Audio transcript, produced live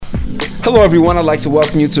Hello, everyone. I'd like to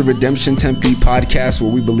welcome you to Redemption Tempe podcast,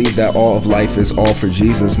 where we believe that all of life is all for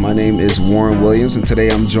Jesus. My name is Warren Williams, and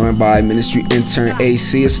today I'm joined by ministry intern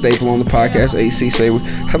AC, a staple on the podcast. AC, say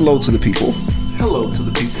hello to the people. Hello to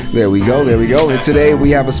the people. There we go. And today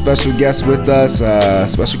we have a special guest with us,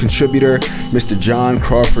 special contributor, Mr. John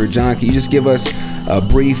Crawford. John, can you just give us a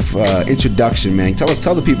brief introduction, man? Tell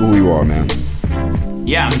the people who you are, man.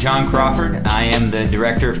 Yeah, I'm John Crawford. I am the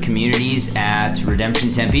Director of Communities at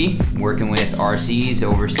Redemption Tempe, working with RCs,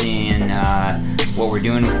 overseeing what we're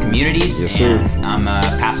doing with communities. Yes, sir. And I'm a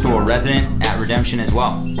pastoral resident at Redemption as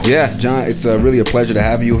well. Yeah, John, it's really a pleasure to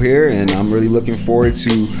have you here, and I'm really looking forward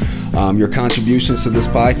to your contributions to this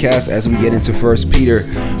podcast as we get into 1 Peter.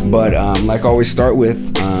 But like I always start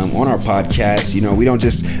with on our podcast, we don't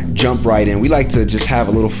just jump right in. We like to just have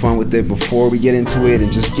a little fun with it before we get into it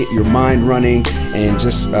and just get your mind running and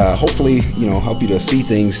just hopefully, help you to see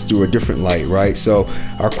things through a different light, right? So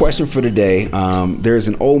our question for today, there's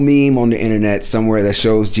an old meme on the internet somewhere that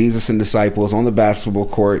shows Jesus and disciples on the basketball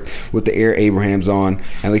court with the Air Abrahams on,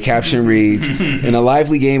 and the caption reads, in a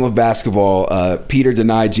lively game of basketball, Peter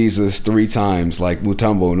denied Jesus 3 times, like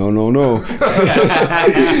Mutombo, no.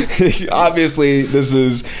 Obviously, this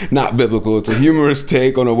is not biblical. It's a humorous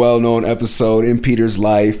take on a well-known episode in Peter's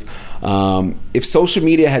life. If social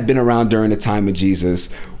media had been around during the time of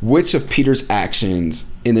Jesus, which of Peter's actions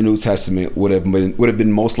in the New Testament would have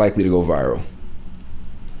been most likely to go viral?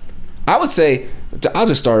 I would say, I'll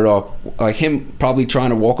just start it off, like him probably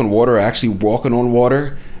trying to walk on water, or actually walking on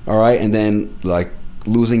water, all right, and then like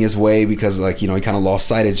losing his way because he kind of lost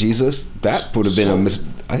sight of Jesus. That would have been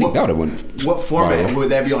I think that would have went. What format viral. Would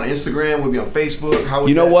that be on Instagram? Would it be on Facebook? How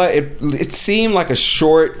would what? It seemed like a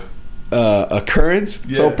short occurrence,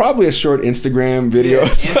 so probably a short Instagram video.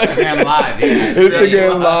 Instagram live.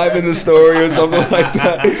 Instagram live in the story or something like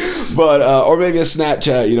that. But or maybe a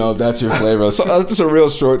Snapchat, if that's your flavor. So it's a real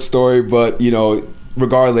short story, but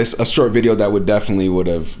regardless, a short video that would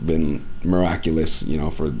have been miraculous,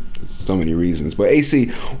 for so many reasons. But AC,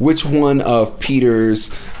 which one of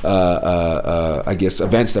Peter's I guess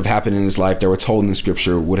events that have happened in his life that were told in the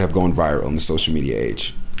scripture would have gone viral in the social media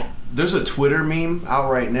age? There's a Twitter meme out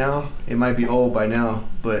right now. It might be old by now,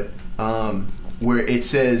 but where it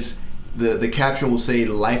says the caption will say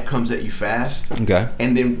 "Life comes at you fast." Okay.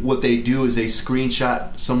 And then what they do is they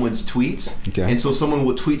screenshot someone's tweets. Okay. And so someone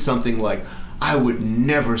will tweet something like, I would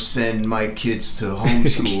never send my kids to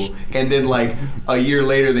homeschool. And then like a year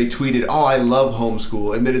later they tweeted, oh, I love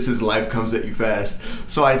homeschool. And then it says life comes at you fast.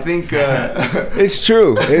 So I think it's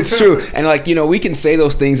true. And we can say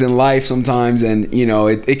those things in life sometimes, and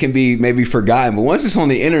it can be maybe forgotten, but once it's on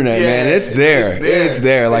the internet, man, it's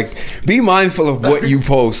there. Like, be mindful of what you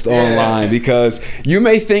post online, because you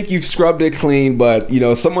may think you've scrubbed it clean, but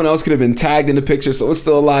someone else could have been tagged in the picture, so it's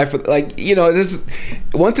still alive.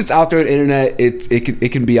 Once it's out there on the internet,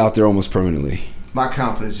 it can be out there almost permanently. My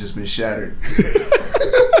confidence just been shattered.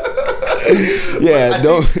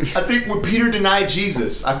 I think when Peter denied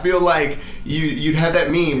Jesus, I feel like you'd have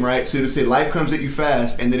that meme, right? So to say life comes at you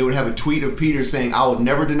fast, and then it would have a tweet of Peter saying, I will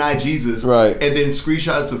never deny Jesus, right? And then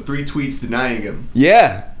screenshots of 3 tweets denying him.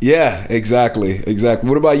 Yeah, exactly.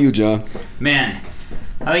 What about you, John? Man,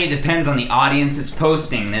 I think it depends on the audience that's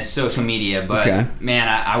posting this social media, but man,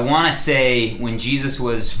 I want to say when Jesus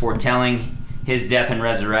was foretelling his death and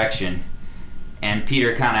resurrection, and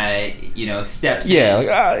Peter kind of steps in.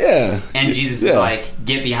 And Jesus is like,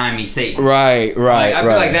 get behind me, Satan. Right. I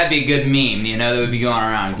feel like that'd be a good meme, that would be going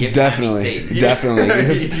around. Get behind me, Satan. Definitely.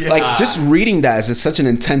 Just reading that is such an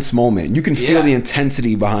intense moment. You can feel the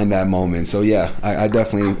intensity behind that moment. So I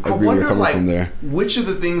definitely agree with coming from there. Which of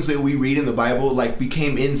the things that we read in the Bible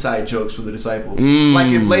became inside jokes for the disciples? Like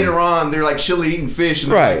if later on they're like chilling eating fish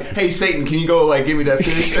and they're like, hey Satan, can you go give me that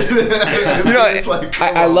fish?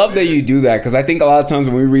 I love that you do that, because I think a lot of times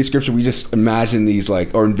when we read scripture, we just imagine these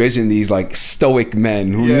or envision these stoic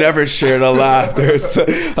men who never shared a laugh.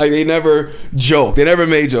 They never joked. They never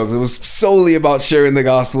made jokes. It was solely about sharing the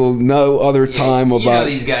gospel. No other time about.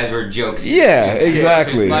 These guys were jokes. Yeah,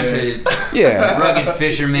 exactly. Bunch of rugged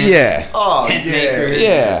fishermen. Tent makers.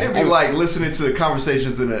 It'd be like listening to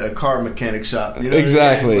conversations in a car mechanic shop.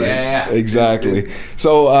 Exactly. Exactly.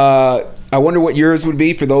 So. I wonder what yours would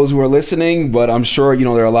be for those who are listening, but I'm sure, there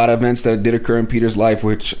are a lot of events that did occur in Peter's life,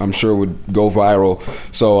 which I'm sure would go viral.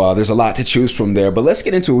 So there's a lot to choose from there. But let's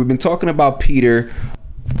get into it. We've been talking about Peter.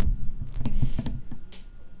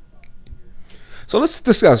 So let's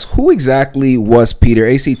discuss, who exactly was Peter?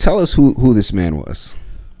 AC, tell us who this man was.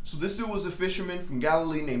 So this dude was a fisherman from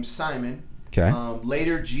Galilee named Simon. Okay.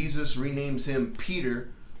 Later, Jesus renames him Peter,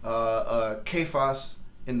 Kephas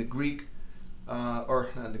in the Greek. or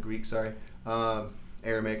not the Greek, sorry,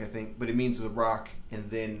 Aramaic, I think, but it means the rock. And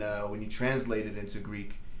then when you translate it into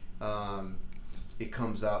Greek, it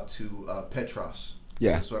comes out to Petros.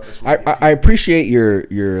 Yeah, that's I appreciate your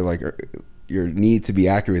need to be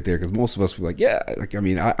accurate there, because most of us were like, yeah, like, I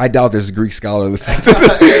mean, I doubt there's a Greek scholar listening to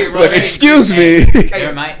this. Like, excuse me.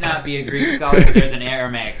 There might not be a Greek scholar, but there's an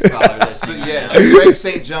Aramaic scholar listening. Yeah, Greg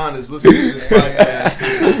St. John is listening to this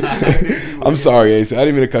podcast. I'm sorry, Ace. I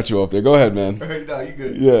didn't mean to cut you off there. Go ahead, man. No, you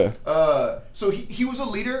good. Yeah. So he was a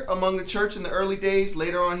leader among the church in the early days.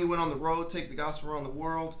 Later on, he went on the road, take the gospel around the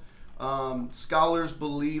world. Scholars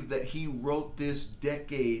believe that he wrote this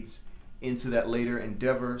decades into that later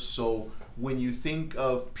endeavor. So when you think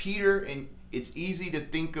of Peter, and it's easy to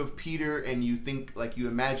think of Peter and you think, like, you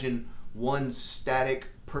imagine one static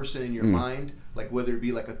person in your mind, like whether it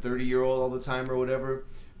be like a 30-year-old all the time or whatever.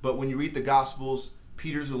 But when you read the Gospels,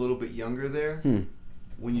 Peter's a little bit younger there.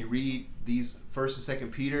 When you read these 1st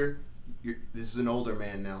and 2nd Peter, this is an older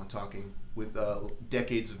man now talking with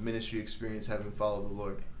decades of ministry experience, having followed the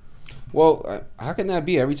Lord. Well, how can that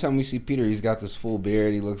be? Every time we see Peter, he's got this full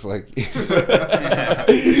beard. He looks like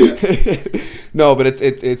no, but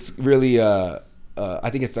it's really I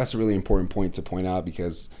think that's a really important point to point out,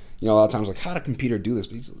 because a lot of times, like, how can Peter do this?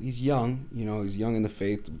 But he's young, he's young in the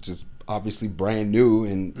faith, which is obviously brand new.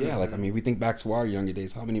 And like, I mean, we think back to our younger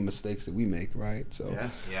days, how many mistakes did we make, right? So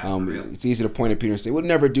it's easy to point at Peter and say, we'll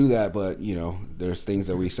never do that, but there's things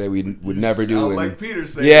that we say we would never do. Like Peter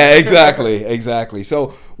said. Yeah, exactly.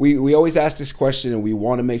 So we always ask this question, and we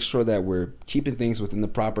want to make sure that we're keeping things within the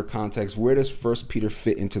proper context. Where does 1 Peter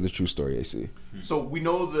fit into the true story, AC? So we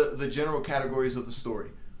know the general categories of the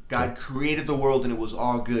story. God created the world and it was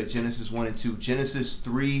all good. Genesis 1 and 2. Genesis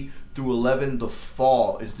 3 through 11, the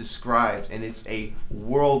fall is described, and it's a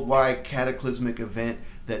worldwide cataclysmic event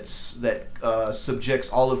that subjects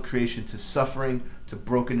all of creation to suffering, to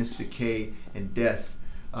brokenness, decay, and death.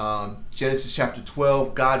 Genesis chapter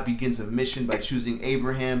 12, God begins a mission by choosing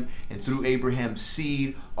Abraham, and through Abraham's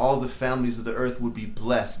seed, all the families of the earth would be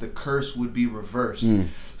blessed. The curse would be reversed.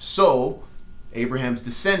 So Abraham's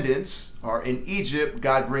descendants are in Egypt.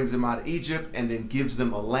 God brings them out of Egypt and then gives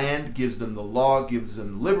them a land, gives them the law, gives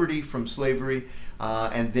them liberty from slavery.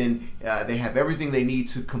 And then they have everything they need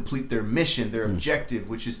to complete their mission, their objective,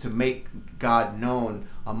 which is to make God known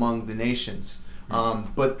among the nations.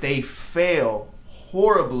 But they fail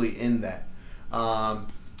horribly in that.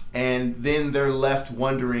 And then they're left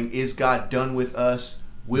wondering, is God done with us?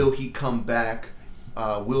 Will he come back?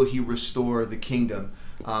 Will he restore the kingdom?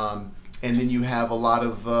 And then you have a lot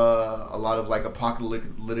of like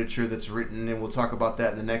apocalyptic literature that's written, and we'll talk about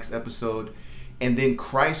that in the next episode. And then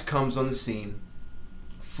Christ comes on the scene,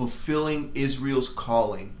 fulfilling Israel's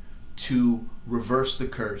calling to reverse the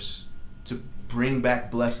curse, to bring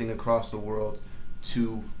back blessing across the world,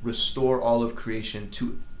 to restore all of creation,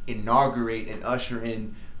 to inaugurate and usher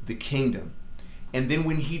in the kingdom. And then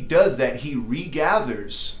when he does that, he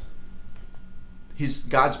regathers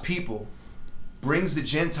God's people, brings the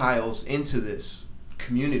Gentiles into this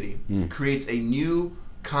community, creates a new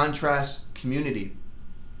contrast community,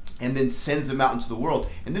 and then sends them out into the world.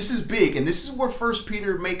 And this is big, and this is where 1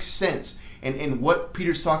 Peter makes sense and what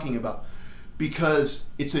Peter's talking about, because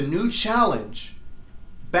it's a new challenge.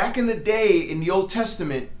 Back in the day, in the Old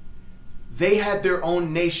Testament, they had their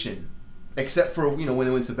own nation, except for when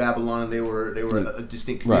they went to Babylon and they were a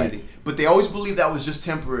distinct community. Right. But they always believed that was just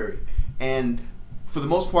temporary, and for the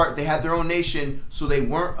most part, they had their own nation, so they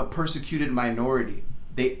weren't a persecuted minority.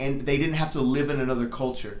 They didn't have to live in another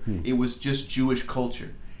culture. It was just Jewish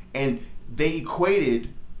culture. And they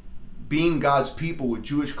equated being God's people with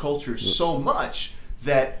Jewish culture so much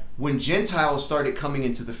that when Gentiles started coming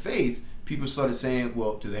into the faith, people started saying,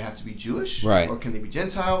 well, do they have to be Jewish? Right. Or can they be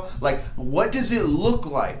Gentile? Like, what does it look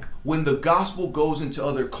like when the gospel goes into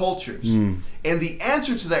other cultures? And the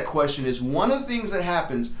answer to that question is, one of the things that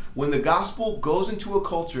happens when the gospel goes into a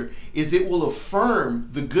culture is it will affirm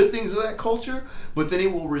the good things of that culture, but then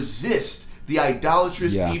it will resist the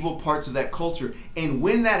idolatrous, evil parts of that culture. And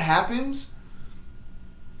when that happens,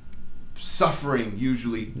 suffering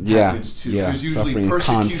usually happens too. There's usually suffering,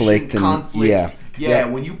 persecution, conflict.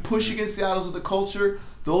 When you push against the idols of the culture,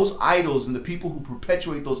 those idols and the people who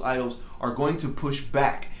perpetuate those idols are going to push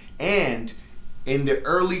back. And in the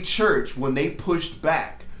early church, when they pushed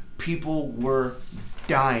back, people were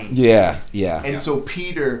dying. And so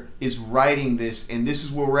Peter is writing this, and this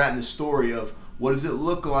is where we're at in the story of what does it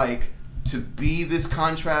look like to be this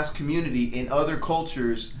contrast community in other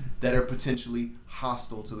cultures that are potentially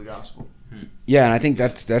hostile to the gospel. Yeah, and I think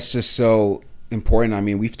that's just so important. I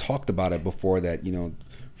mean, we've talked about it before that,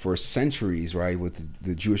 for centuries, right, what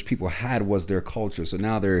the Jewish people had was their culture. So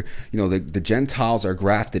now they're, the Gentiles are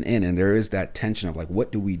grafted in, and there is that tension of like,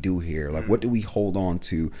 what do we do here? Like, what do we hold on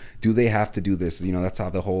to? Do they have to do this? That's how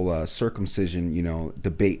the whole circumcision,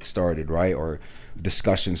 debate started, right? Or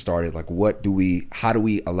discussion started. Like, how do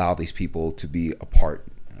we allow these people to be a part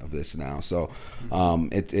of this now? So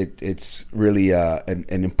it's really an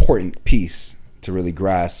important piece to really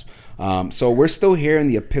grasp. So we're still here in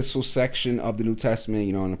the epistle section of the New Testament.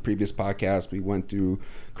 In the previous podcast, we went through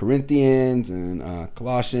Corinthians and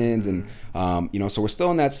Colossians, and so we're still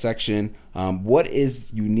in that section. What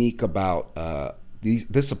is unique about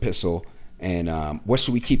this epistle, and what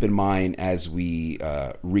should we keep in mind as we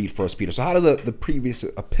read 1 Peter? So how do the previous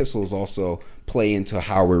epistles also play into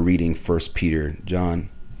how we're reading 1 Peter, John?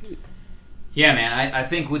 Yeah, man, I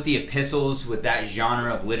think with the epistles, with that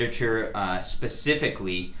genre of literature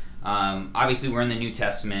specifically, obviously we're in the New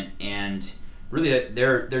Testament, and really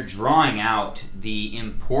they're drawing out the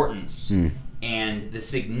importance and the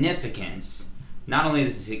significance, not only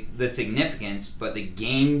the significance, but the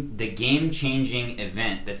game-changing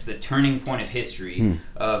event that's the turning point of history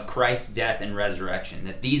of Christ's death and resurrection,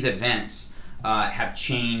 that these events have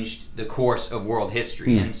changed the course of world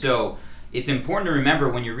history. And so it's important to remember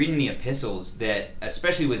when you're reading the epistles that,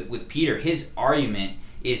 especially with Peter, his argument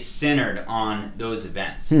is centered on those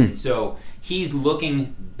events. And so he's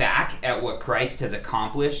looking back at what Christ has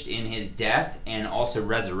accomplished in his death and also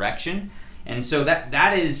resurrection. And so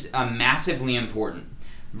that is massively important.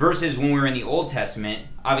 Versus when we were in the Old Testament,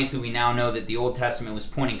 obviously we now know that the Old Testament was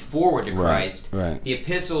pointing forward to Christ. Right. The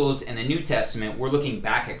epistles and the New Testament, we're looking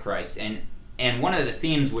back at Christ. And one of the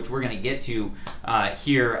themes which we're going to get to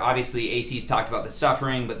here, obviously AC's talked about the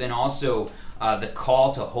suffering, but then also the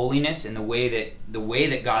call to holiness and the way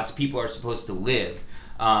that God's people are supposed to live.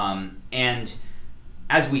 And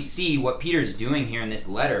as we see, what Peter's doing here in this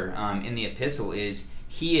letter, in the epistle, is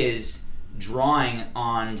he is drawing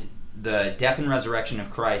on the death and resurrection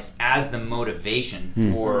of Christ as the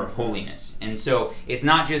motivation for holiness. And so it's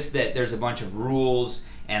not just that there's a bunch of rules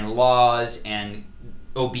and laws and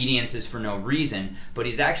obediences for no reason, but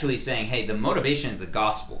he's actually saying, hey, the motivation is the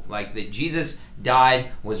gospel. Like that Jesus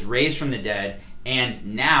died, was raised from the dead,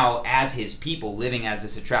 and now as his people living as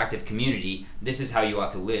this attractive community, this is how you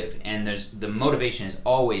ought to live. And the motivation is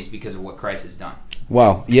always because of what Christ has done.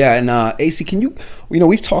 Wow. Yeah. And AC, can you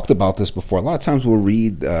we've talked about this before. A lot of times we'll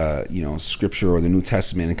read, scripture or the New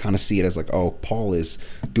Testament and kind of see it as like, oh, Paul is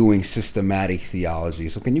doing systematic theology.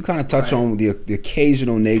 So can you kind of touch on the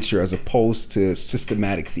occasional nature as opposed to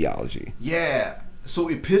systematic theology? Yeah. So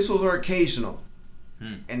epistles are occasional.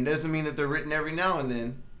 And doesn't mean that they're written every now and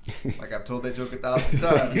then. Like I've told that joke 1,000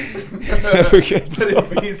 times. But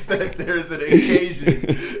it means that there's an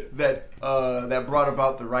occasion that brought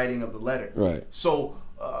about the writing of the letter. Right. So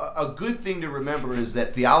a good thing to remember is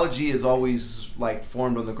that theology is always like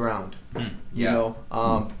formed on the ground.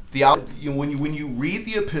 Theology. When you read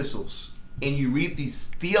the epistles and you read these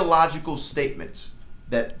theological statements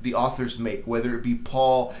that the authors make, whether it be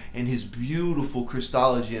Paul and his beautiful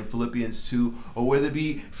Christology in Philippians 2, or whether it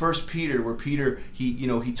be 1 Peter, where Peter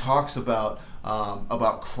he talks about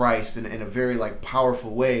Christ in a very like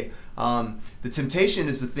powerful way. The temptation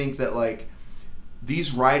is to think that like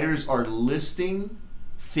these writers are listing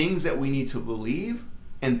things that we need to believe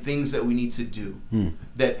and things that we need to do.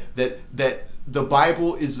 That the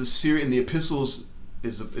Bible is a series, and the epistles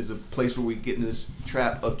is a place where we get in this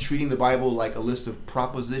trap of treating the Bible like a list of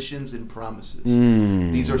propositions and promises.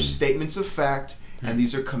 These are statements of fact, and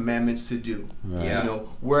these are commandments to do. Right. Yeah.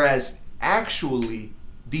 Whereas actually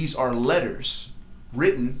these are letters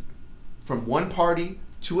written from one party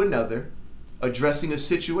to another, addressing a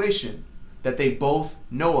situation that they both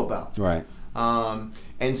know about. Right.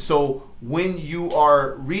 And so when you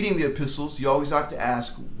are reading the epistles, you always have to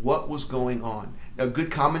ask what was going on. Now,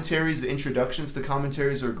 good commentaries, the introductions to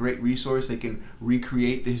commentaries are a great resource. They can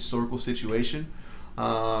recreate the historical situation.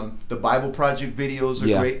 The Bible Project videos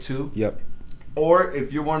are great too. Yep. Or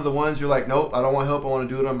if you're one of the ones you're like, nope, I don't want help, I want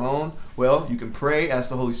to do it on my own. Well, you can pray, ask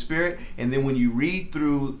the Holy Spirit, and then when you read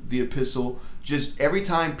through the epistle, just every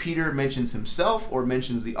time Peter mentions himself or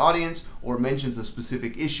mentions the audience or mentions a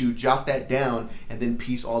specific issue, jot that down and then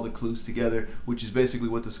piece all the clues together, which is basically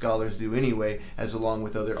what the scholars do anyway, as along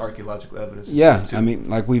with other archaeological evidence. Yeah, I mean,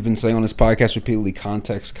 like we've been saying on this podcast repeatedly,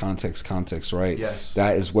 context, right? Yes.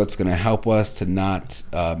 That is what's going to help us to not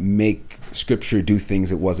make Scripture do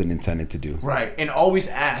things it wasn't intended to do. Right, and always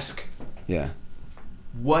ask. Yeah.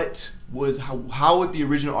 How would the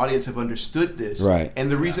original audience have understood this? Right.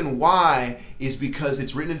 And the reason why is because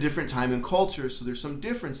it's written in a different time and culture, so there's some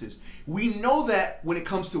differences. We know that when it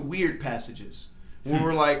comes to weird passages. when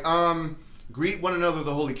we're like, greet one another with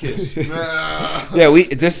a holy kiss. Yeah, we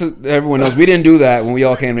just so everyone knows we didn't do that when we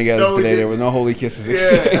all came together today. There were no holy kisses.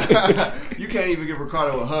 Yeah, you can't even give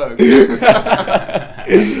Ricardo a hug.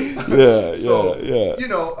 Yeah. You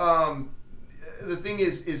know, the thing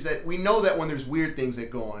is that we know that when there's weird things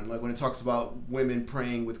that go on, like when it talks about women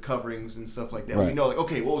praying with coverings and stuff like that, we know, like,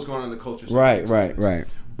 okay, what was going on in the culture? Right.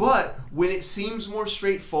 But when it seems more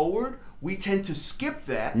straightforward, we tend to skip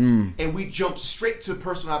that and we jump straight to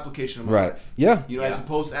personal application of my life. Yeah. You know, as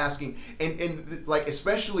opposed to asking, and like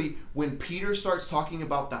especially when Peter starts talking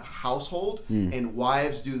about the household and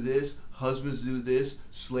wives do this, husbands do this,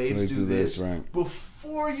 slaves do this. Right.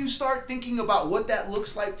 Before you start thinking about what that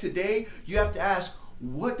looks like today, you have to ask,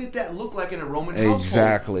 what did that look like in a Roman household?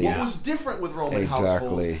 Exactly. What was different with Roman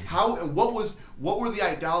households? How and what were the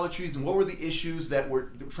idolatries and what were the issues that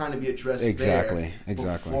were trying to be addressed Exactly.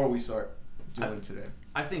 before we start doing today?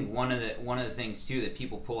 I think one of the things too that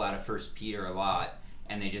people pull out of 1 Peter a lot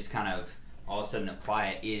and they just kind of all of a sudden apply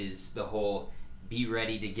it is the whole be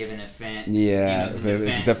ready to give an offense. Yeah,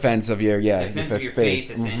 defense of your faith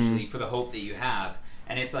essentially for the hope that you have.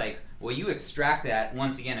 And it's like, well, you extract that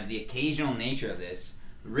once again of the occasional nature of this,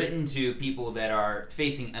 written to people that are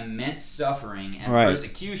facing immense suffering and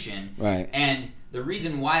persecution. Right. And the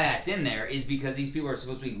reason why that's in there is because these people are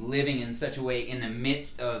supposed to be living in such a way in the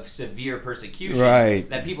midst of severe persecution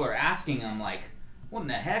that people are asking them, like, what in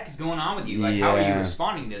the heck is going on with you? Like, how are you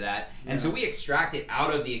responding to that? And so we extract it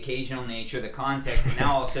out of the occasional nature, the context, and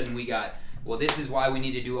now all of a sudden we got, well, this is why we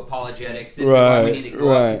need to do apologetics. This is why we need to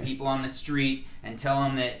go up to people on the street and tell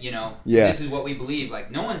them that, you know, this is what we believe. Like,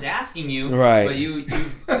 no one's asking you, but you're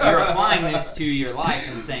applying this to your life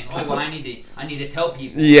and saying, oh, well, I need to tell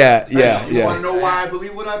people. You want to know why I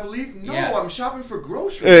believe what I believe? No, I'm shopping for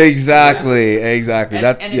groceries. Exactly.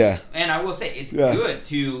 And I will say, it's good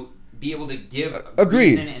to be able to give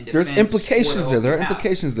reason and defense. There's implications there. There are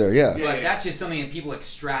implications there, Like, that's just something that people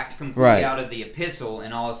extract completely out of the epistle,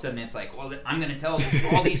 and all of a sudden it's like, well, I'm going to tell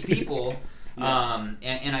all these people.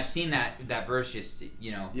 And I've seen that verse just,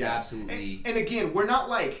 you know, absolutely. And again, we're not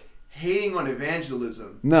like hating on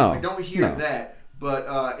evangelism. No. I don't hear that.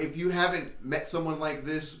 But if you haven't met someone like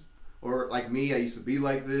this, or like me, I used to be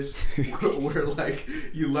like this, where like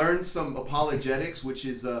you learn some apologetics, which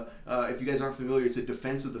is, if you guys aren't familiar, it's a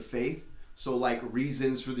defense of the faith. So like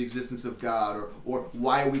reasons for the existence of God, or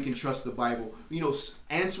why we can trust the Bible. You know,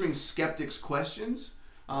 answering skeptics' questions.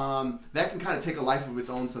 That can kind of take a life of its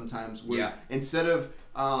own sometimes. Where instead of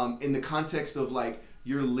in the context of like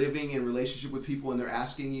you're living in relationship with people and they're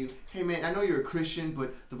asking you, hey man, I know you're a Christian,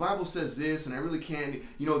 but the Bible says this and I really can't,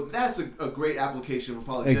 you know, that's a great application of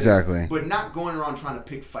apologetics. Exactly. But not going around trying to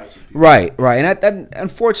pick fights with people. Right. And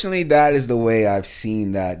unfortunately, that is the way I've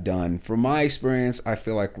seen that done. From my experience, I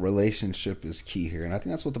feel like relationship is key here. And I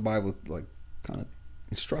think that's what the Bible like kind of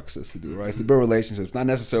instructs us to do, right? It's to build relationships, not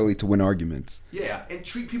necessarily to win arguments. Yeah, and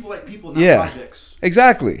treat people like people, not projects.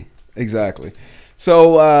 Exactly.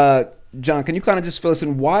 So, John, can you kind of just fill us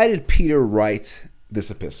in? Why did Peter write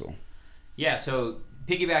this epistle? Yeah, so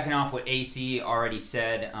piggybacking off what AC already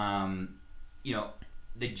said, you know,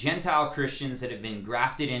 the Gentile Christians that have been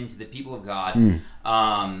grafted into the people of God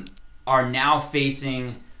are now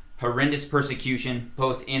facing horrendous persecution,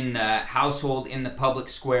 both in the household, in the public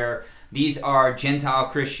square. These are Gentile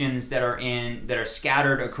Christians that are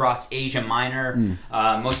scattered across Asia Minor.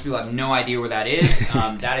 Most people have no idea where that is.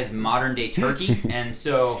 That is modern day Turkey, and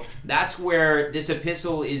so that's where this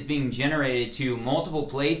epistle is being generated to multiple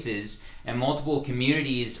places and multiple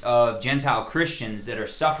communities of Gentile Christians that are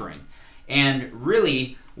suffering. And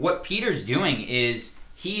really, what Peter's doing is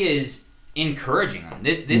he is encouraging them.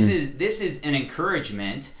 This is an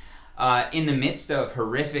encouragement. In the midst of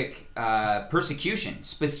horrific persecution,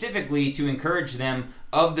 specifically to encourage them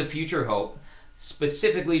of the future hope,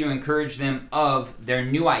 specifically to encourage them of their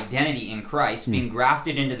new identity in Christ, being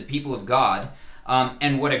grafted into the people of God,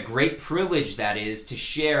 and what a great privilege that is to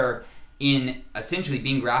share in essentially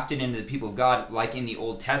being grafted into the people of God like in the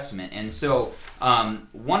Old Testament. And so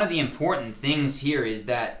one of the important things here is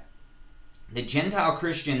that the Gentile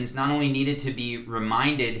Christians not only needed to be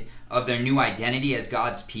reminded of their new identity as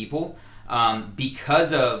God's people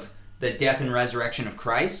because of the death and resurrection of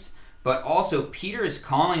Christ, but also Peter is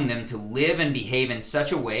calling them to live and behave in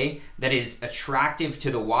such a way that is attractive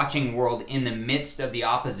to the watching world in the midst of the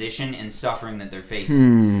opposition and suffering that they're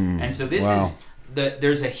facing. And so this is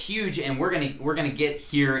there's a huge, and we're gonna get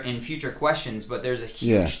here in future questions, but there's a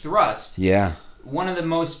huge thrust. One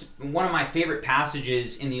of my favorite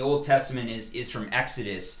passages in the Old Testament is from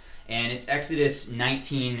Exodus, and it's Exodus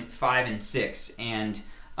 19:5 and 6, and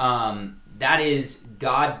that is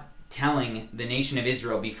God telling the nation of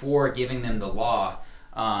Israel before giving them the law,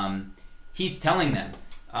 he's telling them,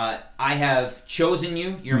 I have chosen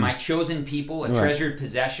you. You're my chosen people, a treasured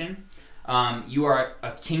possession. You are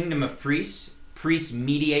a kingdom of priests. Priests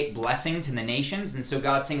mediate blessing to the nations. And so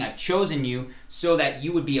God's saying, I've chosen you so that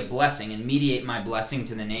you would be a blessing and mediate my blessing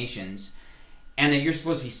to the nations. And that you're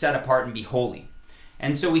supposed to be set apart and be holy.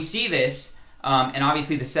 And so we see this, and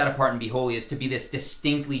obviously the set apart and be holy is to be this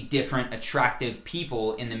distinctly different, attractive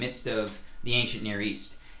people in the midst of the ancient Near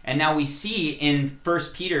East. And now we see in 1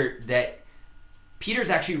 Peter that Peter's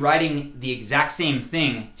actually writing the exact same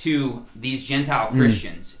thing to these Gentile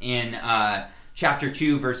Christians in chapter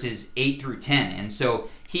 2, verses 8 through 10. And so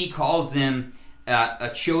he calls them a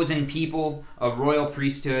chosen people, a royal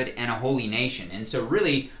priesthood, and a holy nation. And so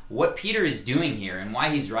really what Peter is doing here and why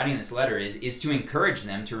he's writing this letter is to encourage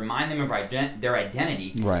them, to remind them of their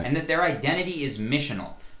identity, and that their identity is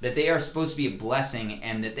missional, that they are supposed to be a blessing,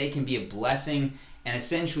 and that they can be a blessing and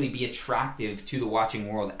essentially be attractive to the watching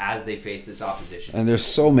world as they face this opposition. And there's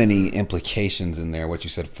so many implications in there, what you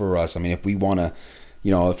said for us. I mean, if we want to,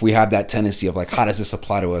 if we have that tendency of like, how does this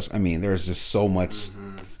apply to us? I mean, there's just so much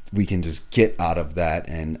we can just get out of that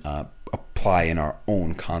and apply in our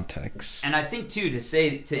own context. And I think too,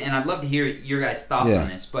 and I'd love to hear your guys' thoughts on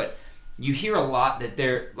this, but you hear a lot that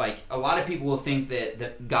a lot of people will think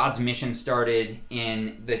that God's mission started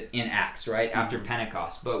in Acts, right, after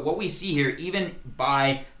Pentecost. But what we see here, even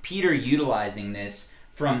by Peter utilizing this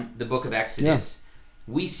from the book of Exodus,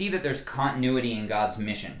 we see that there's continuity in God's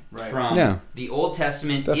mission from the Old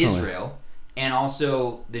Testament Israel and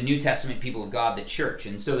also the New Testament people of God, the church.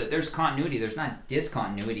 And so that there's continuity, there's not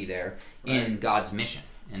discontinuity there in God's mission.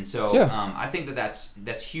 And so I think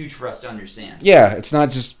that's huge for us to understand. Yeah, it's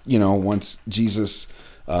not just, once Jesus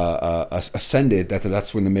ascended,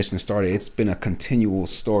 that's when the mission started. It's been a continual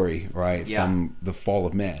story, right, from the fall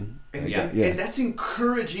of man. And that's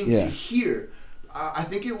encouraging to hear. I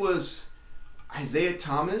think it was Isaiah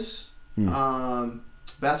Thomas,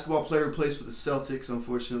 basketball player who plays for the Celtics,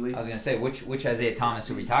 unfortunately. I was going to say, which Isaiah Thomas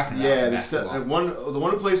are we talking about? Yeah, the one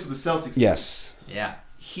who plays for the Celtics. Yes. Yeah.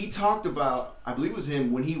 He talked about, I believe it was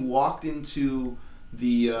him, when he walked into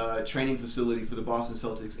the training facility for the Boston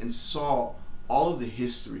Celtics and saw all of the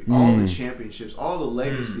history, all the championships, all the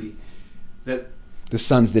legacy that the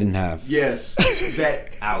Suns didn't have. Yes.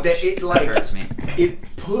 Ouch. That it hurts me.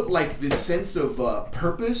 It put like this sense of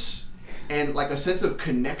purpose and like a sense of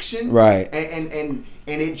connection. Right. And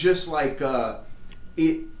it just like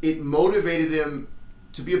it motivated him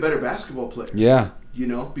to be a better basketball player. Yeah.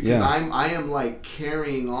 Because I am like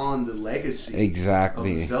carrying on the legacy of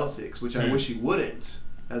the Celtics, which I wish he wouldn't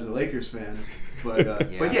as a Lakers fan. But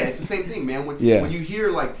but it's the same thing, man. When you hear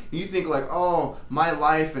like, you think like, oh, my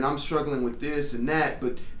life and I'm struggling with this and that,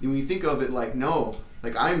 but when you think of it like, no,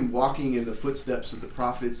 like I'm walking in the footsteps of the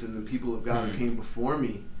prophets and the people of God who came before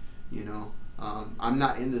me. I'm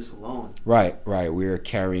not in this alone. Right. We're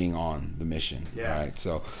carrying on the mission. Yeah. Right.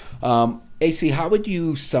 So, AC, how would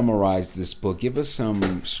you summarize this book? Give us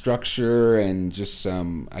some structure and just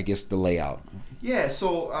some, I guess, the layout. Yeah.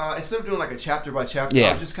 So instead of doing like a chapter by chapter,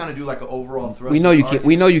 I'll just kind of do like an overall thrust. We know you can.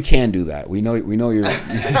 We know you can do that. We know you're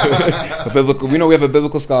a biblical. We know we have a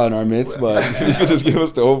biblical scholar in our midst, but you can just give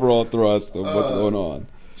us the overall thrust of what's going on.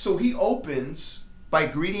 So he opens by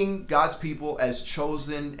greeting God's people as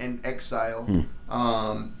chosen and exile.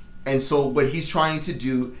 And so what he's trying to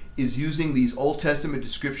do is using these Old Testament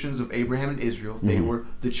descriptions of Abraham and Israel. They were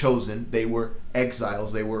the chosen. They were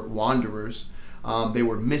exiles. They were wanderers. They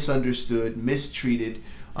were misunderstood, mistreated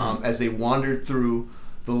as they wandered through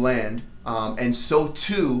the land. And so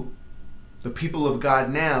too, the people of God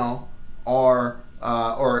now are,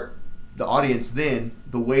 or the audience then,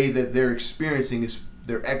 the way that they're experiencing is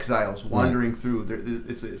they're exiles wandering through.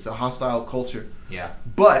 It's a hostile culture. Yeah.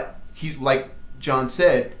 But he, like John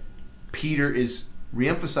said, Peter is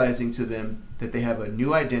reemphasizing to them that they have a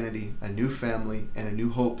new identity, a new family, and a new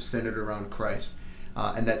hope centered around Christ,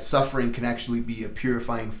 and that suffering can actually be a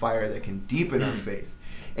purifying fire that can deepen our faith.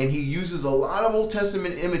 And he uses a lot of Old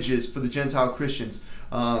Testament images for the Gentile Christians.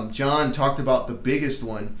 John talked about the biggest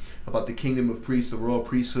one, about the kingdom of priests, the royal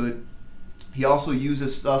priesthood. He also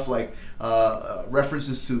uses stuff like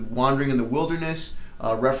references to wandering in the wilderness,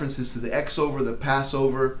 references to the Exover, the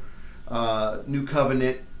Passover, New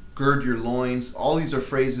Covenant, gird your loins. All these are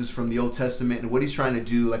phrases from the Old Testament. And what he's trying to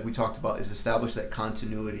do, like we talked about, is establish that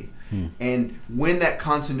continuity. And when that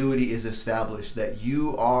continuity is established, that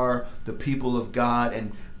you are the people of God,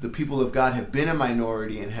 and the people of God have been a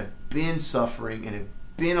minority and have been suffering and have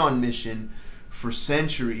been on mission for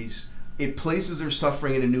centuries, it places their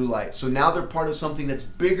suffering in a new light. So now they're part of something that's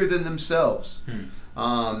bigger than themselves.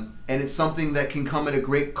 And it's something that can come at a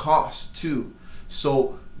great cost too.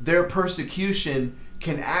 So their persecution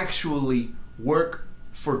can actually work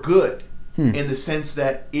for good in the sense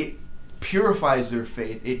that it purifies their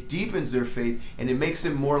faith, it deepens their faith, and it makes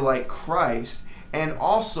them more like Christ. And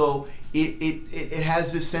also it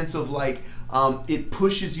has this sense of like it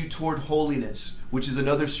pushes you toward holiness, which is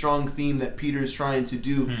another strong theme that Peter is trying to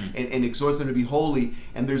do and exhorts them to be holy.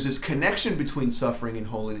 And there's this connection between suffering and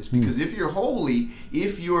holiness, because if you're holy,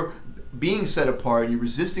 if you're being set apart and you're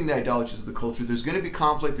resisting the idolatries of the culture, there's going to be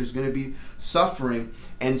conflict, there's going to be suffering.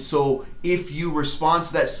 And so if you respond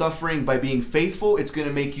to that suffering by being faithful, it's going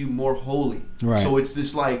to make you more holy. Right. So it's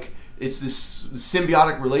this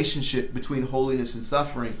symbiotic relationship between holiness and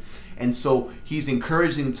suffering. And so he's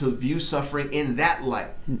encouraging them to view suffering in that light,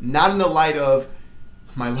 not in the light of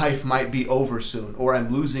my life might be over soon, or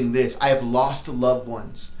I'm losing this, I have lost loved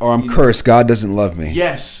ones, or I'm cursed, God doesn't love me.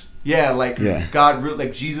 Yes. Yeah, God,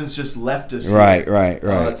 like Jesus just left us right,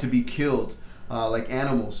 to be killed like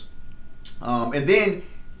animals. And then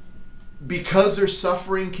because their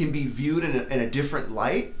suffering can be viewed in a different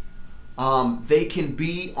light, they can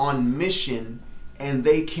be on mission, and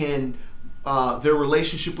they can their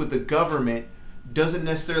relationship with the government doesn't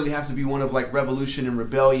necessarily have to be one of like revolution and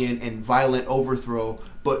rebellion and violent overthrow,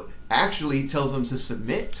 but actually tells them to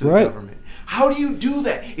submit to the government. How do you do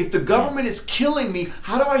that? If the government is killing me,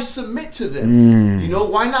 how do I submit to them? You know,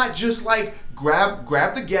 why not just like grab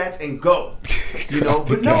the gats and go? You know,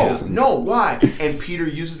 but no, why? And Peter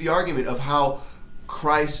uses the argument of how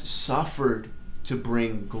Christ suffered to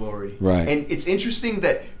bring glory. Right. And it's interesting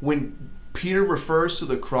that when Peter refers to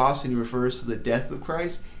the cross and he refers to the death of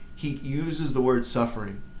Christ, he uses the word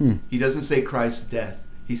suffering. He doesn't say Christ's death.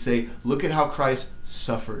 He say, look at how Christ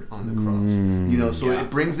suffered on the cross. You know, so it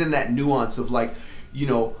brings in that nuance of like, you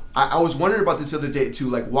know, I was wondering about this the other day too,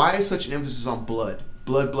 like why is such an emphasis on blood?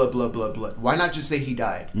 Blood. Why not just say he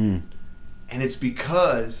died? And it's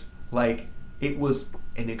because like it was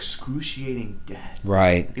an excruciating death.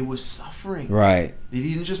 Right. It was suffering. Right.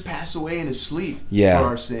 He didn't just pass away in his sleep for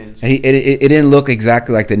our sins. It didn't look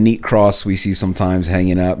exactly like the neat cross we see sometimes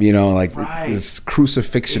hanging up. You know, like this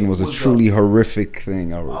crucifixion was a truly horrific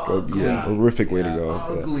thing. Horrific way to go.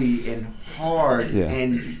 Ugly and hard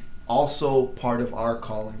and also part of our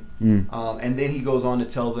calling. And then he goes on to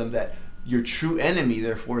tell them that your true enemy,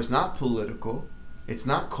 therefore, is not political. It's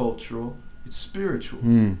not cultural. It's spiritual.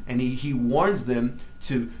 And he warns them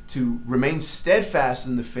to remain steadfast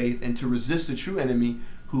in the faith and to resist the true enemy,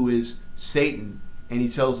 who is Satan. And he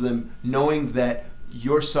tells them, knowing that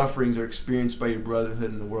your sufferings are experienced by your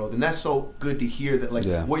brotherhood in the world. And that's so good to hear that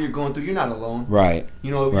what you're going through, you're not alone. Right.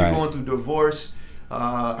 You know, if you're going through divorce,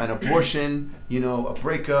 an abortion, you know, a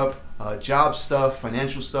breakup, job stuff,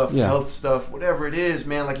 financial stuff, health stuff, whatever it is,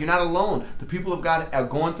 man, like you're not alone. The people of God are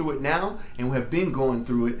going through it now and have been going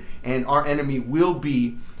through it, and our enemy will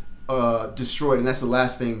be destroyed. And that's the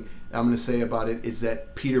last thing I'm going to say about it, is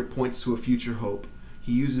that Peter points to a future hope.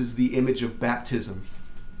 He uses the image of baptism.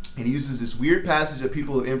 And he uses this weird passage that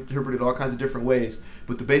people have interpreted all kinds of different ways.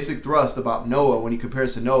 But the basic thrust about Noah, when he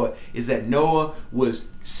compares to Noah, is that Noah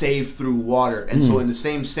was saved through water. And so in the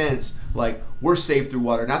same sense, like, we're saved through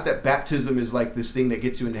water. Not that baptism is like this thing that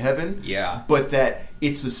gets you into heaven. Yeah. But that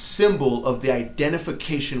it's a symbol of the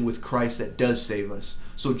identification with Christ that does save us.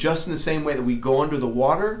 So just in the same way that we go under the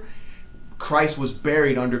water, Christ was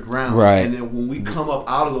buried underground. Right. And then when we come up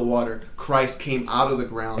out of the water, Christ came out of the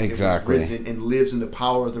ground and was risen and lives in the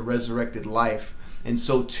power of the resurrected life. And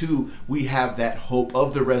so too, we have that hope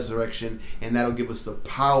of the resurrection, and that'll give us the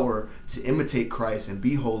power to imitate Christ and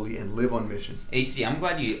be holy and live on mission. AC, I'm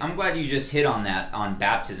glad you just hit on that, on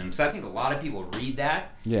baptism, because I think a lot of people read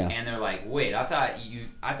that and they're like, wait, I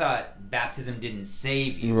thought baptism didn't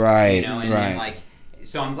save you. Right. You know, and then like,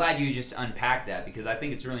 so I'm glad you just unpacked that, because I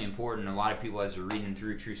think it's really important. A lot of people, as they're reading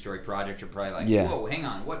through True Story Project, are probably like, whoa, hang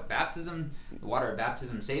on, what, baptism? The water of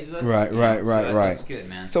baptism saves us? Right. That's good,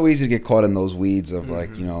 man. So easy to get caught in those weeds of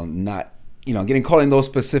like, you know, not, you know, getting caught in those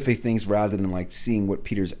specific things rather than like seeing what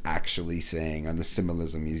Peter's actually saying and the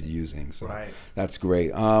symbolism he's using. So that's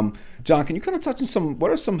great. John, can you kind of touch on what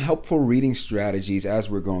are some helpful reading strategies as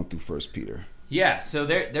we're going through 1 Peter? Yeah, so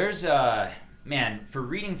there's man, for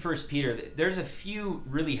reading 1 Peter, there's a few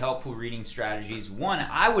really helpful reading strategies. One,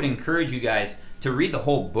 I would encourage you guys to read the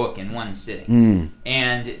whole book in one sitting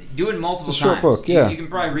and do it multiple times. It's a short book, yeah. You can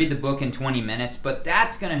probably read the book in 20 minutes, but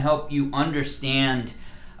that's going to help you understand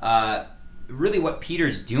really what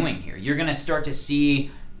Peter's doing here. You're going to start to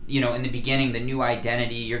see, you know, in the beginning, the new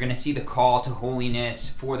identity. You're going to see the call to holiness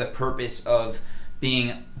for the purpose of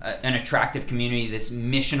being an attractive community, this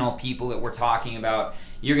missional people that we're talking about.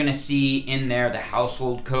 You're going to see in there the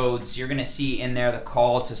household codes. You're going to see in there the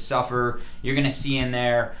call to suffer. You're going to see in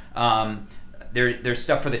there there's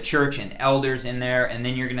stuff for the church and elders in there, and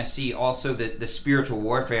then you're going to see also the spiritual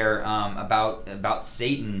warfare about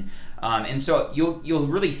Satan. And so you'll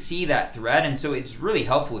really see that thread, and so it's really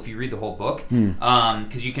helpful if you read the whole book,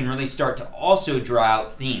 because you can really start to also draw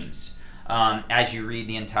out themes as you read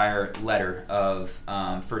the entire letter of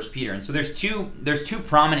 1 Peter. And so there's two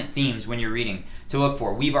prominent themes when you're reading to look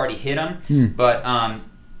for. We've already hit them, but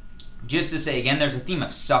just to say again, there's a theme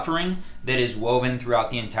of suffering that is woven throughout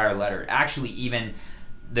the entire letter. Actually, even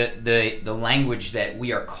the language that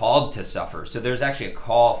we are called to suffer. So there's actually a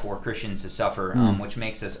call for Christians to suffer, which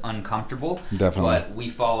makes us uncomfortable. Definitely. But we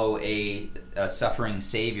follow a suffering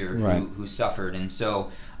Savior who suffered. And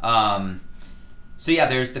so, so yeah,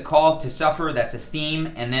 there's the call to suffer. That's a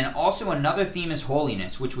theme. And then also another theme is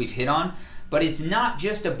holiness, which we've hit on. But it's not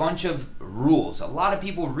just a bunch of rules. A lot of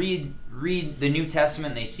people read the New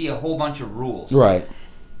Testament and they see a whole bunch of rules. Right.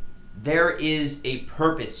 There is a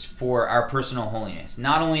purpose for our personal holiness.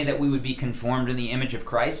 Not only that we would be conformed in the image of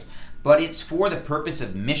Christ, but it's for the purpose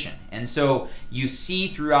of mission. And so you see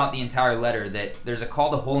throughout the entire letter that there's a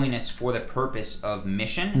call to holiness for the purpose of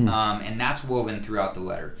mission, and that's woven throughout the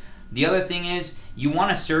letter. The other thing is you want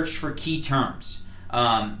to search for key terms.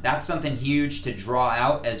 That's something huge to draw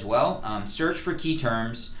out as well. Search for key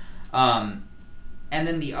terms. And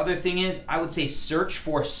then the other thing is, I would say search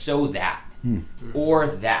for so that or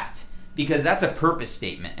that, because that's a purpose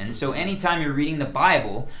statement. And so anytime you're reading the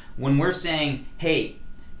Bible, when we're saying, hey,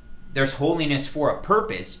 there's holiness for a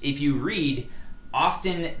purpose, if you read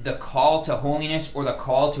often the call to holiness or the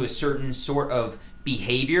call to a certain sort of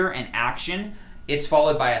behavior and action, it's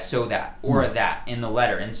followed by a so that or a that in the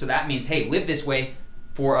letter. And so that means, hey, live this way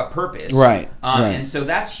for a purpose. Right. And so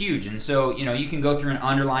that's huge. And so, you can go through and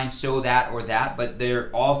underline so that or that, but they're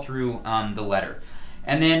all through the letter.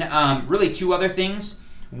 And then really two other things.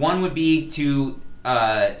 One would be to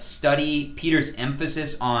study Peter's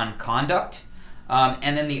emphasis on conduct.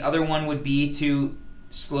 And then the other one would be to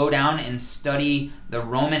slow down and study the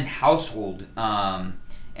Roman household,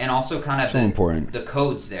 and also kind of the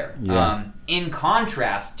codes there. Yeah. In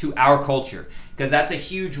contrast to our culture, because that's a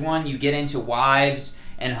huge one. You get into wives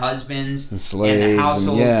and husbands and slaves and the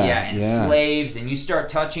household, and slaves, and you start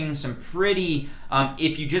touching some pretty.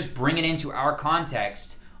 If you just bring it into our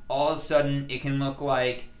context, all of a sudden it can look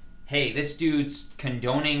like, hey, this dude's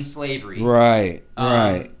condoning slavery. Right.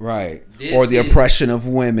 Or the oppression of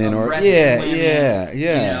women, which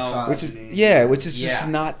is just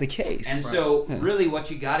not the case. And so, really,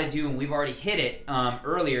 what you got to do, and we've already hit it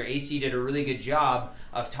earlier. AC did a really good job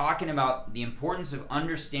of talking about the importance of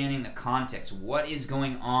understanding the context. What is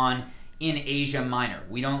going on in Asia Minor?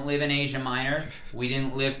 We don't live in Asia Minor. We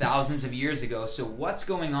didn't live thousands of years ago. So, what's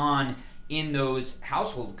going on in those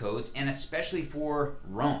household codes, and especially for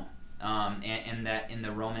Rome? And that in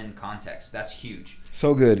the Roman context, that's huge.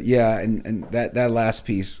 So good, yeah, and that last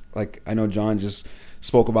piece, like I know John just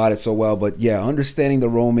spoke about it so well, but yeah, understanding the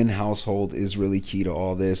Roman household is really key to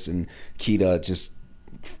all this, and key to just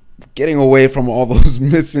getting away from all those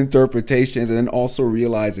misinterpretations, and then also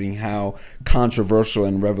realizing how controversial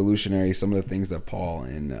and revolutionary some of the things that Paul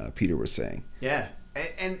and Peter were saying. Yeah,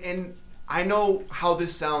 and I know how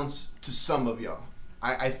this sounds to some of y'all.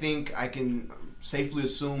 I think I can safely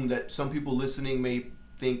assume that some people listening may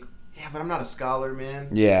think, yeah, but I'm not a scholar, man.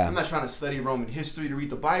 Yeah. I'm not trying to study Roman history to read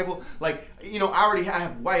the Bible. Like, I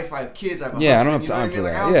have a wife, I have kids, I have a husband. I don't have time for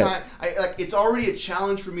that. It's already a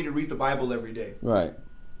challenge for me to read the Bible every day. Right.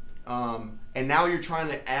 And now you're trying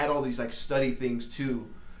to add all these study things too.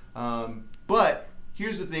 But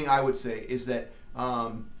here's the thing I would say is that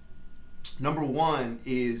number one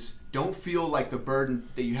is don't feel like the burden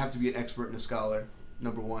that you have to be an expert and a scholar.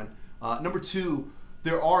 Number one. Number two,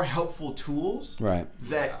 there are helpful tools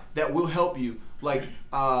that will help you, like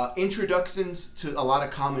introductions to a lot of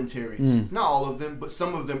commentaries. Not all of them, but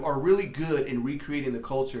some of them are really good in recreating the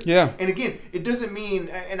culture. Yeah. And again, it doesn't mean,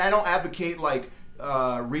 and I don't advocate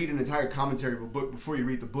read an entire commentary of a book before you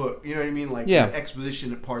read the book. You know what I mean? The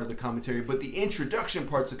exposition part of the commentary. But the introduction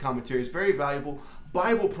parts of commentary is very valuable.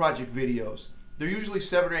 Bible Project videos. They're usually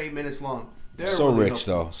 7 or 8 minutes long. They're so really rich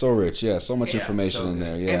helpful. So rich. Yeah, so much information in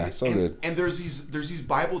there. Yeah, good. And there's these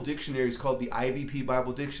Bible dictionaries called the IVP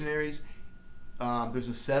Bible dictionaries. There's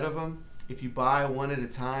a set of them. If you buy one at a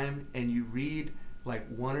time and you read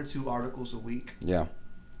 1 or 2 articles a week, it'll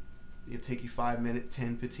take you 5 minutes,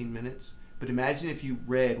 10, 15 minutes. But imagine if you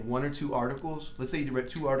read 1 or 2 articles. Let's say you read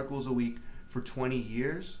 2 articles a week for 20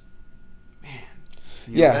 years. Man.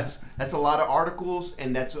 You know, that's a lot of articles,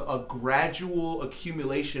 and that's a gradual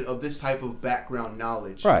accumulation of this type of background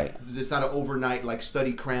knowledge. Right. It's not an overnight like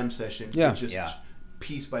study cram session. Yeah. Just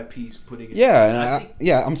piece by piece putting it. Yeah,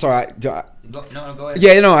 and I'm sorry. Go ahead.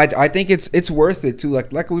 Yeah, you know, I think it's worth it too.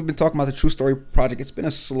 Like we've been talking about the True Story Project. It's been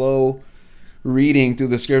a slow reading through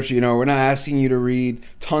the scripture. You know, we're not asking you to read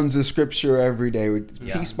tons of scripture every day,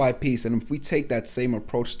 piece by piece. And if we take that same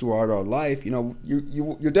approach throughout our life, you know,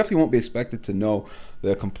 you definitely won't be expected to know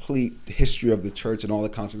the complete history of the church and all the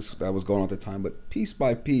concepts that was going on at the time. But piece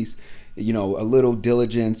by piece, you know, a little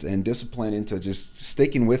diligence and discipline into just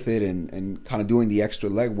sticking with it and kind of doing the extra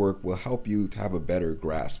legwork will help you to have a better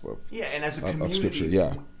grasp of and as a community, of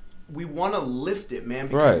scripture. We want to lift it, man,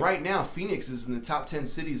 because right now Phoenix is in the top 10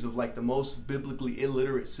 cities of like the most biblically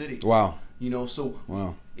illiterate cities. Wow. You know, so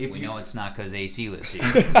if we know it's not because AC lives here.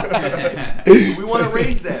 We want to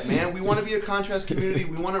raise that, man. We want to be a contrast community.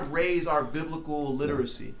 We want to raise our biblical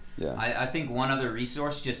literacy. Yeah. I think one other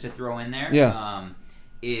resource just to throw in there.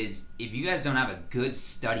 Is if you guys don't have a good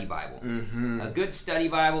study Bible. A good study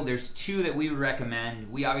Bible, there's two that we would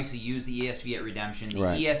recommend. We obviously use the ESV at Redemption. The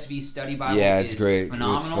ESV study Bible is great.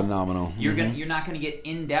 Phenomenal. It's phenomenal. You're not going to get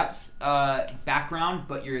in-depth background,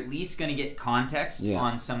 but you're at least going to get context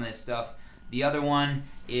on some of this stuff. The other one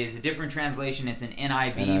is a different translation. It's an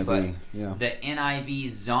NIV, but the NIV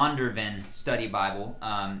Zondervan study Bible,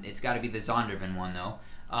 it's got to be the Zondervan one though.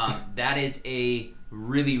 That is a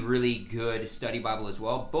really, really good study Bible as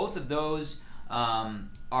well. Both of those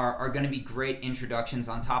are going to be great introductions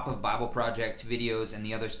on top of Bible Project videos and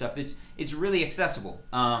the other stuff. It's really accessible.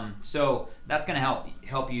 So that's going to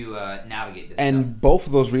help you navigate this. And stuff. Both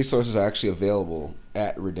of those resources are actually available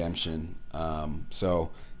at Redemption.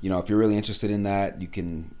 So you know, if you're really interested in that, you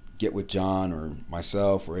can get with John or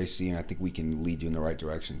myself or AC, and I think we can lead you in the right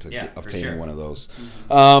direction to obtaining one of those.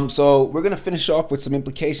 So we're going to finish off with some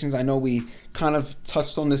implications. I know we kind of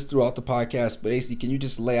touched on this throughout the podcast, but AC, can you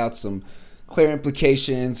just lay out some clear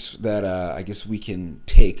implications that I guess we can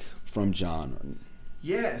take from John?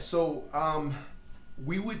 Yeah, so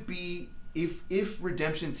we would be, if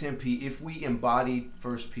Redemption Tempe, if we embodied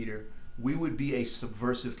 1 Peter, we would be a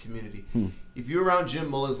subversive community. If you're around Jim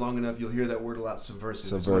Mullins long enough, you'll hear that word a lot, subversive.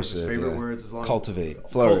 Subversive, it's one of his favorite words. As long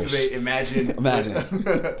cultivate, flourish. Cultivate, imagine. Imagine.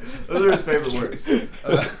 Those are his favorite words.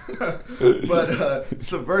 But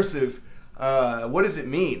subversive, what does it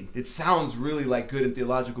mean? It sounds really like good and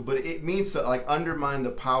theological, but it means to like undermine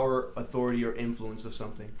the power, authority, or influence of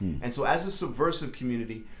something. And so as a subversive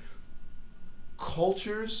community,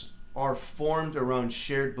 cultures are formed around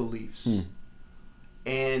shared beliefs.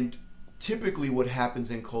 And typically what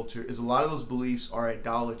happens in culture is a lot of those beliefs are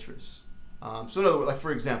idolatrous. So in other words, like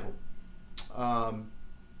for example,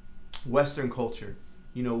 Western culture,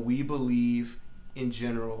 you know, we believe in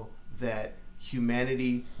general that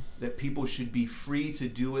humanity, that people should be free to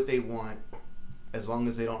do what they want as long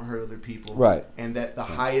as they don't hurt other people. Right. And that the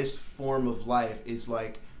highest form of life is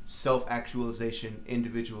like self-actualization,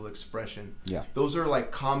 individual expression. Yeah. Those are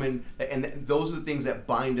like common, and those are the things that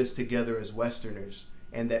bind us together as Westerners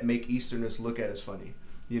and that make Easterners look at us funny,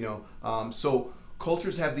 you know. So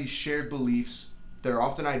cultures have these shared beliefs. They're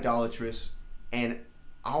often idolatrous, and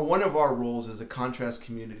one of our roles as a contrast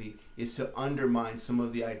community is to undermine some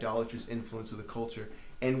of the idolatrous influence of the culture,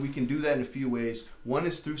 and we can do that in a few ways. One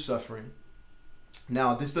is through suffering.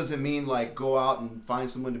 Now, this doesn't mean like go out and find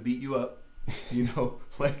someone to beat you up, you know,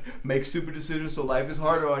 like make stupid decisions so life is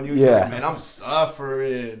harder on you. Yeah, like, man, I'm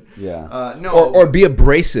suffering. Yeah. No. Or be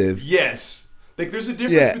abrasive. Yes. Like, there's a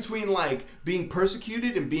difference between, like, being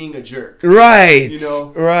persecuted and being a jerk. Right. You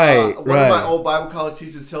know? Right. One of my old Bible college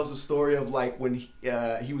teachers tells a story of, like, when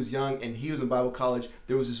he was young and he was in Bible college,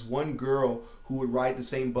 there was this one girl who would ride the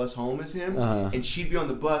same bus home as him, and she'd be on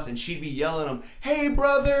the bus, and she'd be yelling at him, "Hey,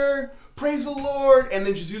 brother, praise the Lord," and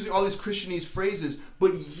then just using all these Christianese phrases,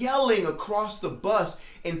 but yelling across the bus,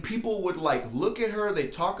 and people would, like, look at her,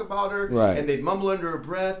 they'd talk about her, and they'd mumble under her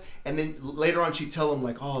breath, and then later on she'd tell him,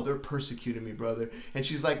 like, "Oh, they're persecuting me, brother," and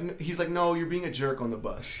he's like, "No, you're being a jerk on the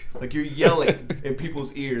bus. Like, you're yelling in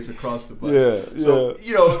people's ears across the bus." So,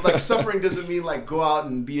 you know, like, suffering doesn't mean, like, go out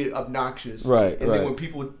and be obnoxious. And then when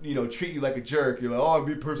people, you know, treat you like a jerk, you're like, "Oh, I'm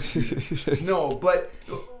being persecuted." No, but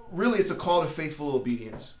really it's a call to faithful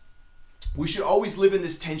obedience. We should always live in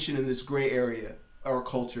this tension, in this gray area, our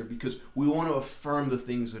culture, because we want to affirm the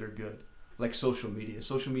things that are good, like social media.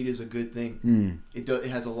 Social media is a good thing. It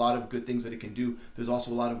has a lot of good things that it can do. There's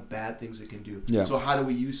also a lot of bad things it can do. So how do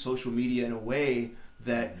we use social media in a way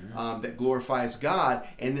that that glorifies God?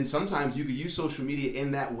 And then sometimes you could use social media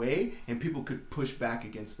in that way, and people could push back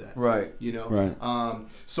against that. You know.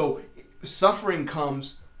 So suffering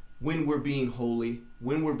comes when we're being holy,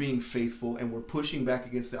 when we're being faithful, and we're pushing back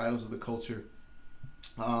against the idols of the culture.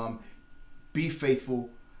 Be faithful,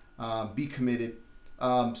 be committed,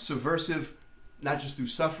 subversive, not just through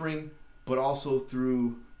suffering, but also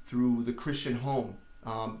through the Christian home.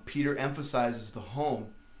 Peter emphasizes the home,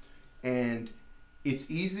 and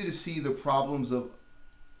it's easy to see the problems of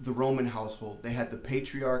the Roman household. They had the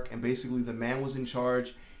patriarch, and basically the man was in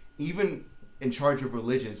charge, even in charge of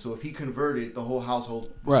religion. So if he converted, the whole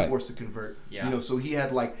household was forced to convert. Yeah. So he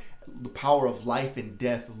had like the power of life and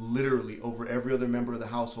death literally over every other member of the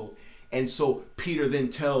household. And so Peter then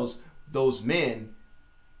tells those men,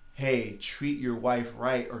 hey, treat your wife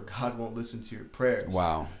right or God won't listen to your prayers.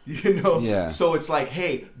 Wow. Yeah. So it's like,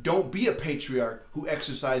 hey, don't be a patriarch who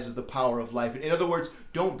exercises the power of life. In other words,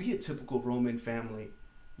 don't be a typical Roman family.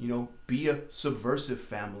 Be a subversive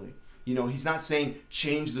family. He's not saying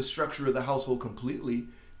change the structure of the household completely,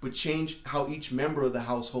 but change how each member of the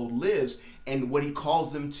household lives. And what he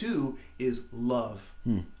calls them to is love.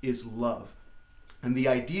 Is love. And the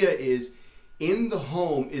idea is, in the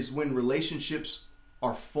home is when relationships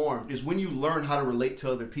are formed, is when you learn how to relate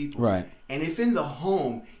to other people. Right. And if in the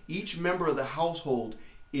home, each member of the household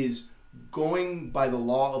is going by the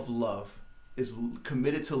law of love, is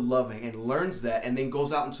committed to loving and learns that, and then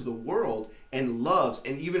goes out into the world and loves,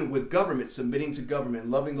 and even with government, submitting to government,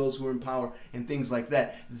 loving those who are in power and things like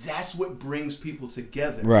that, that's what brings people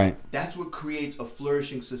together. Right. That's what creates a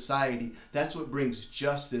flourishing society. That's what brings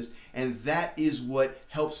justice, and that is what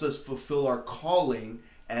helps us fulfill our calling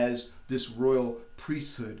as this royal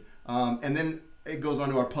priesthood. And then it goes on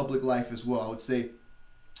to our public life as well. I would say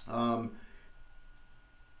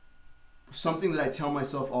something that I tell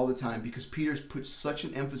myself all the time, because Peter's put such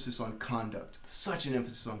an emphasis on conduct.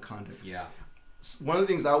 Yeah. One of the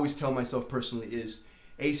things I always tell myself personally is,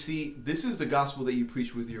 AC, this is the gospel that you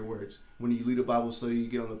preach with your words. When you lead a Bible study, you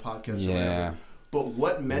get on the podcast. Yeah. Or whatever. But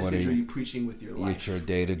what message are you preaching with your life? It's your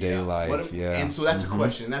day-to-day life, And so that's a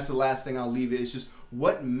question. And that's the last thing I'll leave it. It's just,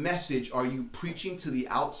 what message are you preaching to the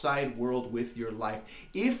outside world with your life?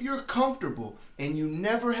 If you're comfortable and you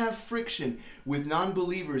never have friction with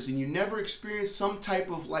non-believers and you never experience some type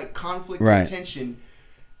of like conflict or tension,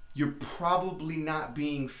 you're probably not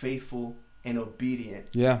being faithful and obedient.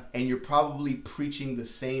 Yeah. And you're probably preaching the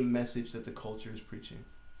same message that the culture is preaching.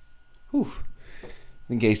 Whew. I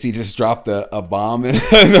think AC just dropped a bomb.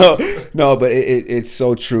 No, but it's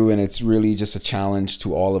so true, and it's really just a challenge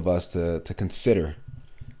to all of us to consider,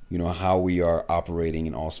 how we are operating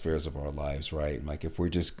in all spheres of our lives, right? Like if we're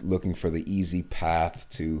just looking for the easy path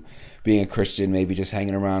to being a Christian, maybe just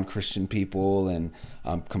hanging around Christian people and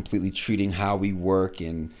completely treating how we work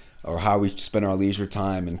or how we spend our leisure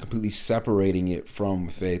time and completely separating it from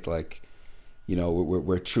faith, like,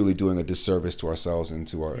 we're truly doing a disservice to ourselves and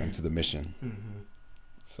to the mission. Mm-hmm.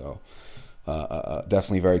 So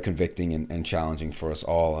definitely very convicting and challenging for us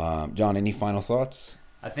all. John, any final thoughts?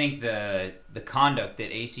 I think the conduct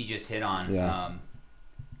that AC just hit on,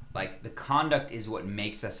 like the conduct is what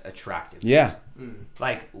makes us attractive. Yeah.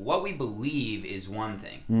 Like what we believe is one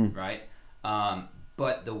thing, right?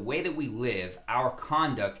 But the way that we live, our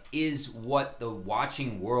conduct is what the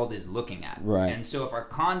watching world is looking at. Right. And so if our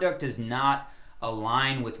conduct does not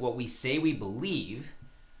align with what we say we believe,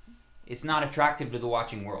 it's not attractive to the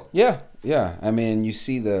watching world. Yeah. I mean, you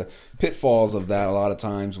see the pitfalls of that a lot of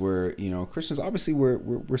times where, Christians, obviously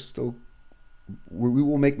we're still, we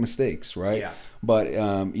will make mistakes, right? Yeah. But,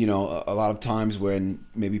 a lot of times when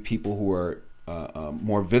maybe people who are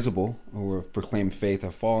more visible, who are proclaim faith,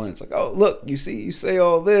 have fallen, it's like, oh, look, you say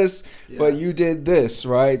all this, but you did this,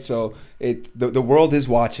 right? So the world is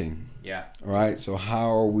watching. Yeah. Right? So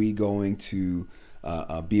how are we going to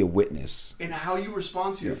be a witness? And how you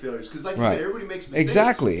respond to your failures. Because like you said, everybody makes mistakes.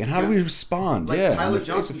 Exactly. And how do we respond? Like Tyler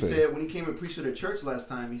Johnson said when he came and preached at a church last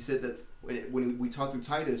time, he said that when we talked through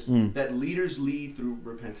Titus, that leaders lead through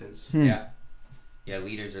repentance. Yeah,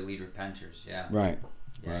 leaders are lead repenters. Yeah. Right.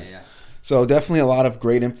 Yeah. So definitely a lot of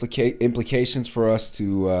great implications for us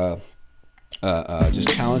to just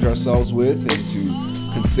challenge ourselves with and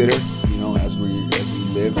to consider, as we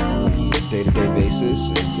live on a day-to-day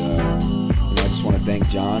basis. And I just want to thank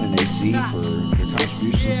John and AC for their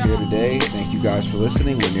contributions here today. Thank you guys for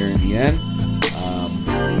listening. We're nearing the end.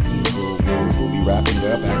 We'll be wrapping it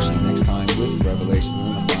up actually next time with Revelation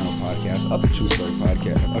and the final podcast of the True Story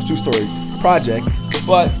podcast, a True Story project.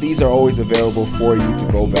 But these are always available for you to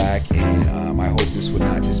go back, and I hope this would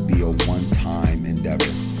not just be a one-time endeavor,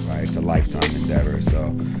 right? It's a lifetime endeavor. So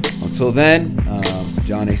until then,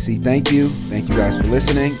 John, AC, thank you. Thank you guys for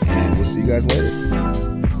listening, and we'll see you guys later.